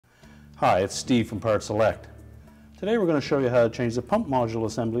Hi, it's Steve from PartSelect. Today we're going to show you how to change the pump module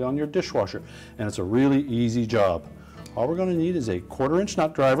assembly on your dishwasher, and it's a really easy job. All we're going to need is a 1/4-inch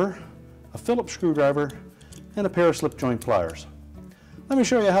nut driver, a Phillips screwdriver, and a pair of slip joint pliers. Let me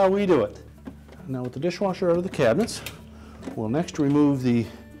show you how we do it. Now with the dishwasher out of the cabinets, we'll next remove the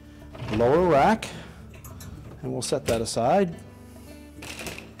lower rack, and we'll set that aside.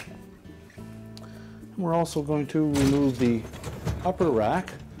 And we're also going to remove the upper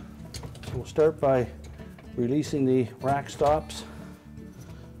rack. So we'll start by releasing the rack stops.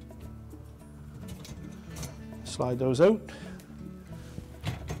 Slide those out.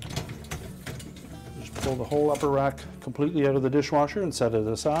 Just pull the whole upper rack completely out of the dishwasher and set it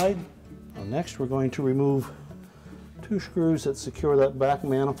aside. Now next we're going to remove 2 screws that secure that back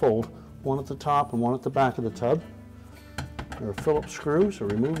manifold, one at the top and one at the back of the tub. They're Phillips screws, so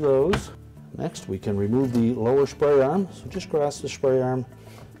remove those. Next we can remove the lower spray arm, so just grasp the spray arm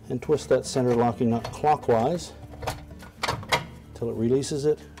and twist that center locking nut clockwise until it releases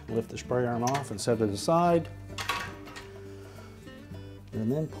it. Lift the spray arm off and set it aside.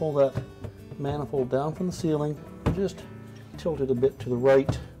 And then pull that manifold down from the ceiling, just tilt it a bit to the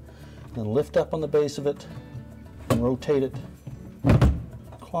right, then lift up on the base of it and rotate it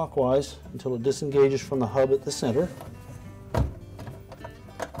clockwise until it disengages from the hub at the center.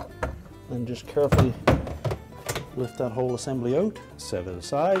 Then just carefully lift that whole assembly out, set it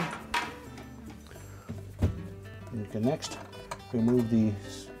aside. And you can next remove the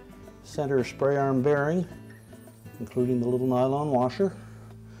center spray arm bearing, including the little nylon washer,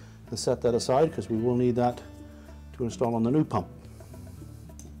 and set that aside because we will need that to install on the new pump.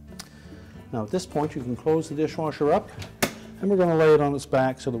 Now at this point you can close the dishwasher up, and we're going to lay it on its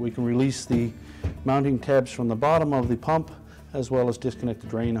back so that we can release the mounting tabs from the bottom of the pump, as well as disconnect the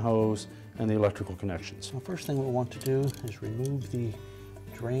drain hose and the electrical connections. So first thing we'll want to do is remove the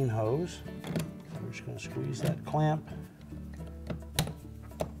drain hose. So we're just going to squeeze that clamp,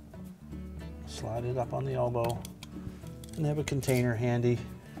 slide it up on the elbow, and have a container handy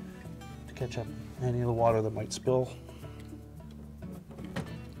to catch up any of the water that might spill.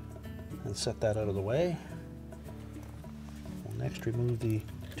 And set that out of the way. We'll next remove the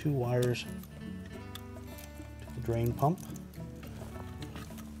 2 wires to the drain pump.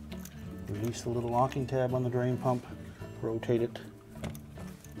 Release the little locking tab on the drain pump, rotate it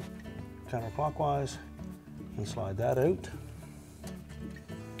counterclockwise, and slide that out.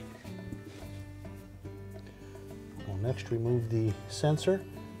 We'll next remove the sensor,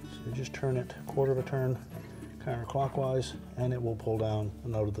 so just turn it 1/4 of a turn counterclockwise, and it will pull down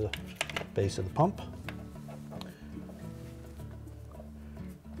and out of the base of the pump.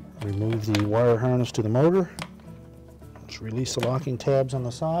 Remove the wire harness to the motor. Just release the locking tabs on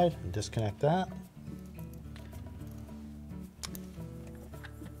the side and disconnect that.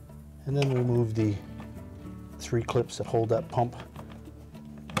 And then remove the 3 clips that hold that pump.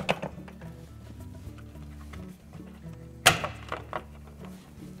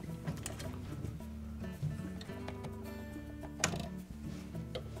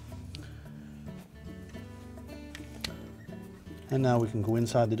 And now we can go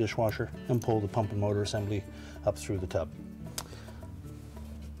inside the dishwasher and pull the pump and motor assembly up through the tub.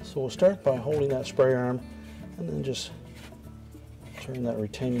 So we'll start by holding that spray arm and then just turn that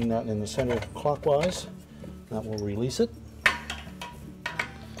retaining nut in the center clockwise. That will release it.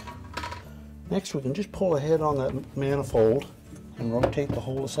 Next we can just pull ahead on that manifold and rotate the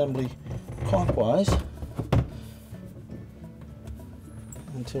whole assembly clockwise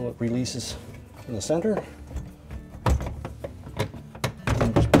until it releases in the center.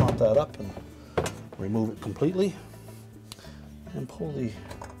 That up and remove it completely, and pull the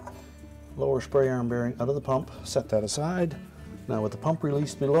lower spray arm bearing out of the pump, set that aside. Now with the pump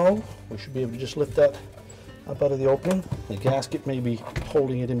released below, we should be able to just lift that up out of the opening. The gasket may be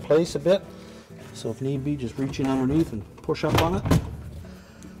holding it in place a bit, so if need be, just reach in underneath and push up on it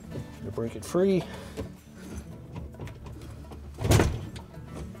to break it free.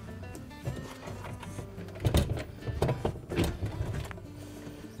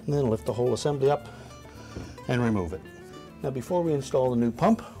 And then lift the whole assembly up and remove it. Now before we install the new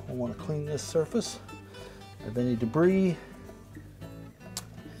pump, we'll want to clean this surface of any debris.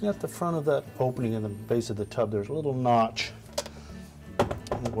 And at the front of that opening in the base of the tub, there's a little notch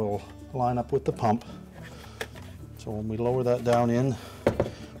that will line up with the pump. So when we lower that down in,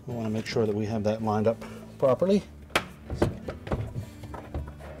 we want to make sure that we have that lined up properly.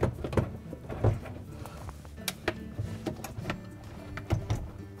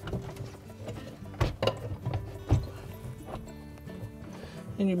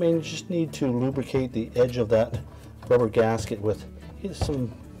 And you may just need to lubricate the edge of that rubber gasket with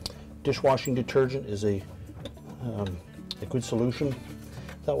some dishwashing detergent is a good solution.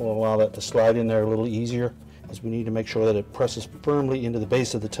 That will allow that to slide in there a little easier, as we need to make sure that it presses firmly into the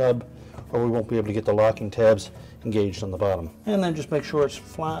base of the tub, or we won't be able to get the locking tabs engaged on the bottom. And then just make sure it's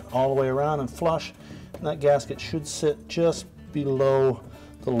flat all the way around and flush, and that gasket should sit just below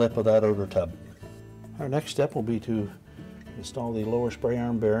the lip of that outer tub. Our next step will be to install the lower spray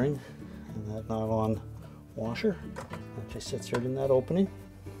arm bearing and that nylon washer. That just sits right in that opening.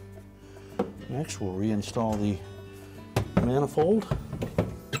 Next, we'll reinstall the manifold.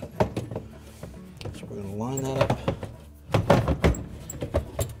 So we're going to line that up,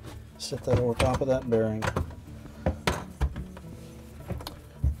 set that over top of that bearing,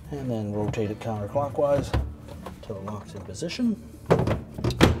 and then rotate it counterclockwise until it locks in position.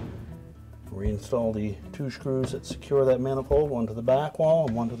 Reinstall the 2 screws that secure that manifold, one to the back wall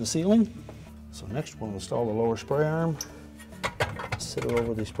and one to the ceiling. So next we'll install the lower spray arm, sit it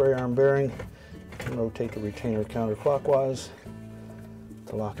over the spray arm bearing, and rotate the retainer counterclockwise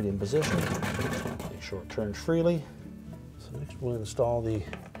to lock it in position. Make sure it turns freely. So next we'll install the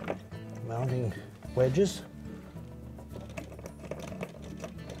mounting wedges.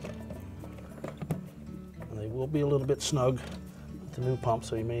 And they will be a little bit snug with the new pump,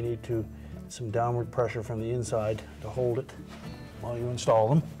 so you may need to some downward pressure from the inside to hold it while you install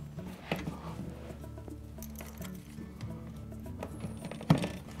them.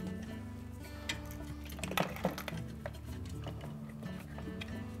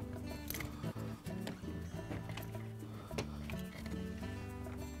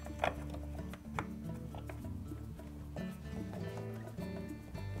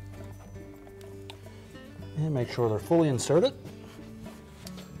 And make sure they're fully inserted.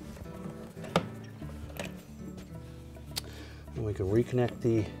 And we can reconnect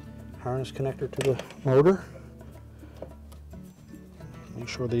the harness connector to the motor. Make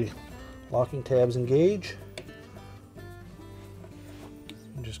sure the locking tabs engage.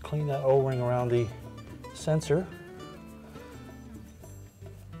 And just clean that O-ring around the sensor.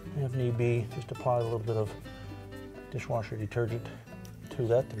 And if need be, just apply a little bit of dishwasher detergent to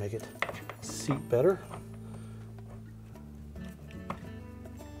that to make it seat better.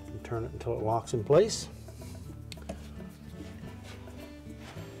 And turn it until it locks in place.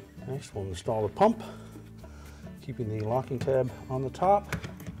 Next, we'll install the pump, keeping the locking tab on the top.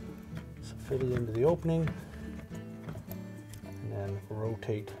 So fit it into the opening, and then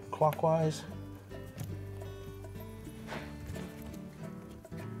rotate clockwise.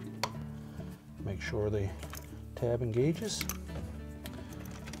 Make sure the tab engages.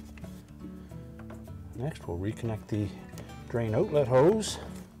 Next, we'll reconnect the drain outlet hose.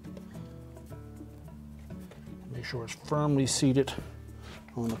 Make sure it's firmly seated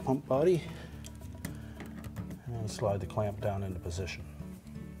on the pump body, and then slide the clamp down into position.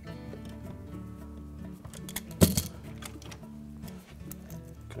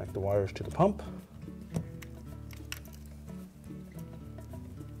 Connect the wires to the pump.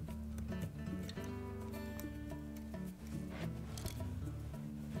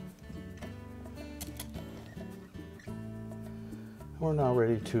 We're now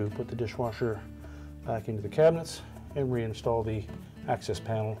ready to put the dishwasher back into the cabinets and reinstall the access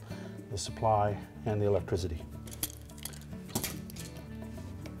panel, the supply, and the electricity.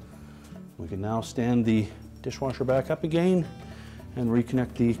 We can now stand the dishwasher back up again and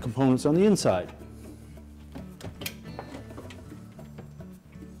reconnect the components on the inside.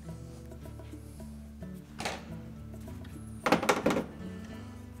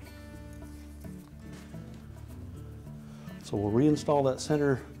 So we'll reinstall that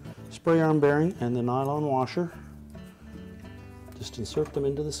center spray arm bearing and the nylon washer. Just insert them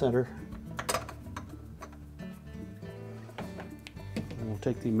into the center. And we'll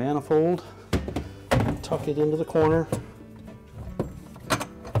take the manifold, tuck it into the corner.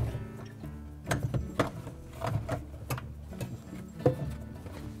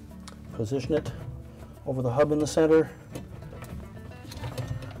 Position it over the hub in the center.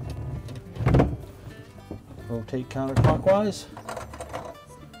 Rotate counterclockwise.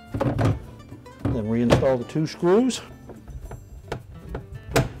 Then reinstall the 2 screws.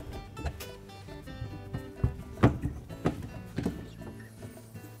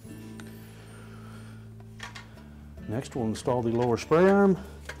 Next, we'll install the lower spray arm.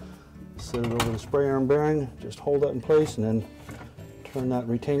 Set it over the spray arm bearing. Just hold that in place and then turn that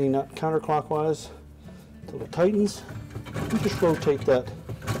retaining nut counterclockwise until it tightens. And just rotate that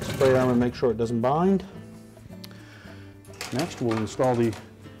spray arm and make sure it doesn't bind. Next, we'll install the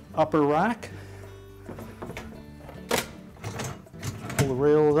upper rack. Pull the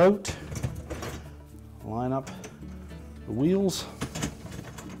rails out. Line up the wheels.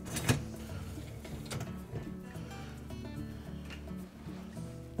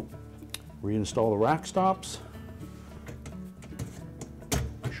 Reinstall the rack stops.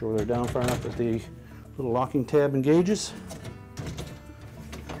 Make sure they're down far enough that the little locking tab engages.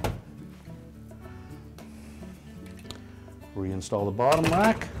 Reinstall the bottom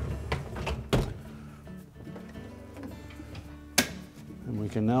rack. And we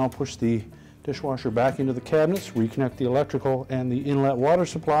can now push the dishwasher back into the cabinets, reconnect the electrical and the inlet water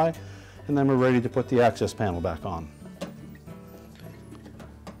supply, and then we're ready to put the access panel back on.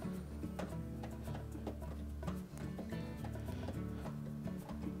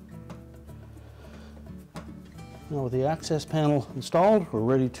 Now with the access panel installed, we're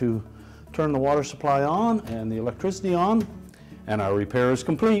ready to turn the water supply on and the electricity on, and our repair is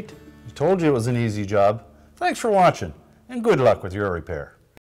complete. I told you it was an easy job. Thanks for watching, and good luck with your repair.